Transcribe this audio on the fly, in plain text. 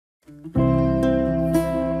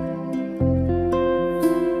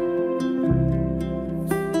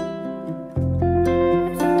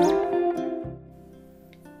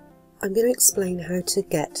I'm going to explain how to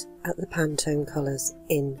get at the Pantone colours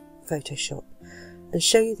in Photoshop and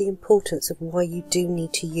show you the importance of why you do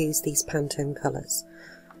need to use these Pantone colours.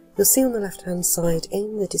 You'll see on the left hand side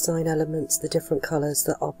in the design elements the different colours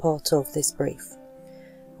that are part of this brief.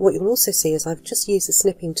 What you'll also see is I've just used the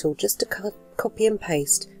snipping tool just to copy and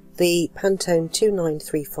paste the Pantone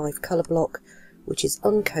 2935 colour block, which is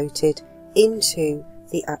uncoated, into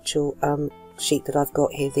the actual sheet that I've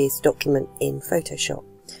got here, this document in Photoshop.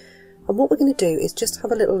 And what we're going to do is just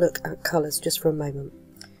have a little look at colours just for a moment.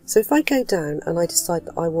 So if I go down and I decide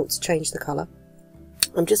that I want to change the colour,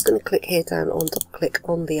 I'm just going to click here down on, double click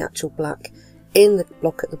on the actual black in the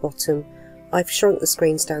block at the bottom. I've shrunk the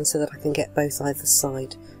screens down so that I can get both either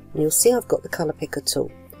side. And you'll see I've got the colour picker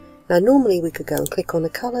tool. Now normally we could go and click on a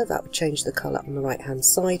colour, that would change the colour on the right hand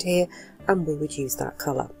side here, and we would use that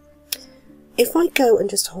colour. If I go and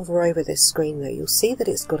just hover over this screen though, you'll see that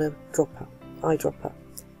it's got a eyedropper.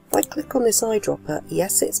 If I click on this eyedropper,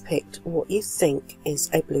 yes, it's picked what you think is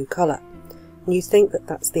a blue colour, and you think that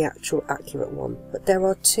that's the actual accurate one, but there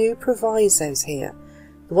are two provisos here.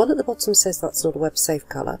 The one at the bottom says that's not a web safe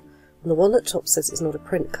colour, and the one at the top says it's not a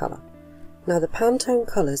print colour. Now the Pantone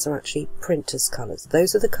colours are actually printers colours.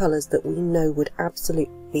 Those are the colours that we know would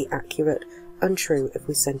absolutely be accurate and true if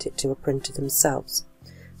we sent it to a printer themselves.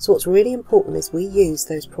 So what's really important is we use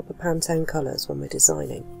those proper Pantone colours when we're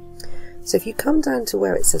designing. So if you come down to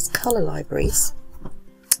where it says colour libraries,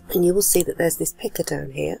 and you will see that there's this picker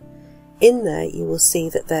down here. In there you will see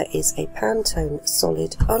that there is a Pantone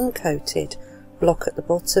solid uncoated block at the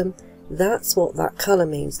bottom. That's what that colour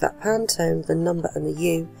means. That Pantone, the number and the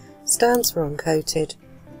U, stands for uncoated,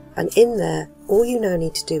 and in there all you now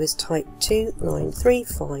need to do is type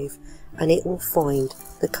 2935 and it will find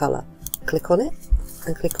the colour. Click on it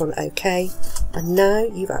and click on OK, and now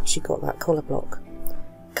you've actually got that colour block.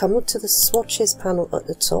 Come up to the swatches panel at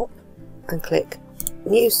the top and click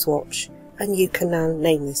new swatch, and you can now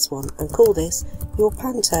name this one and call this your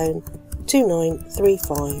Pantone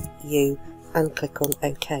 2935U and click on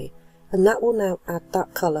OK, and that will now add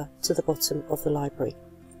that colour to the bottom of the library.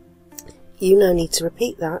 You now need to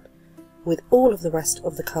repeat that with all of the rest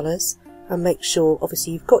of the colours and make sure,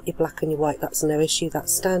 obviously you've got your black and your white, that's no issue,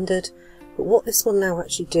 that's standard, but what this will now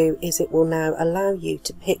actually do is it will now allow you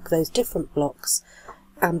to pick those different blocks.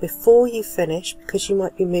 And before you finish, because you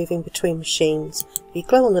might be moving between machines, you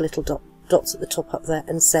go on the little dots at the top up there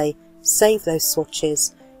and say save those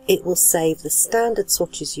swatches. It will save the standard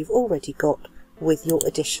swatches you've already got with your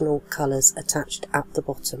additional colours attached at the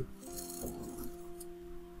bottom.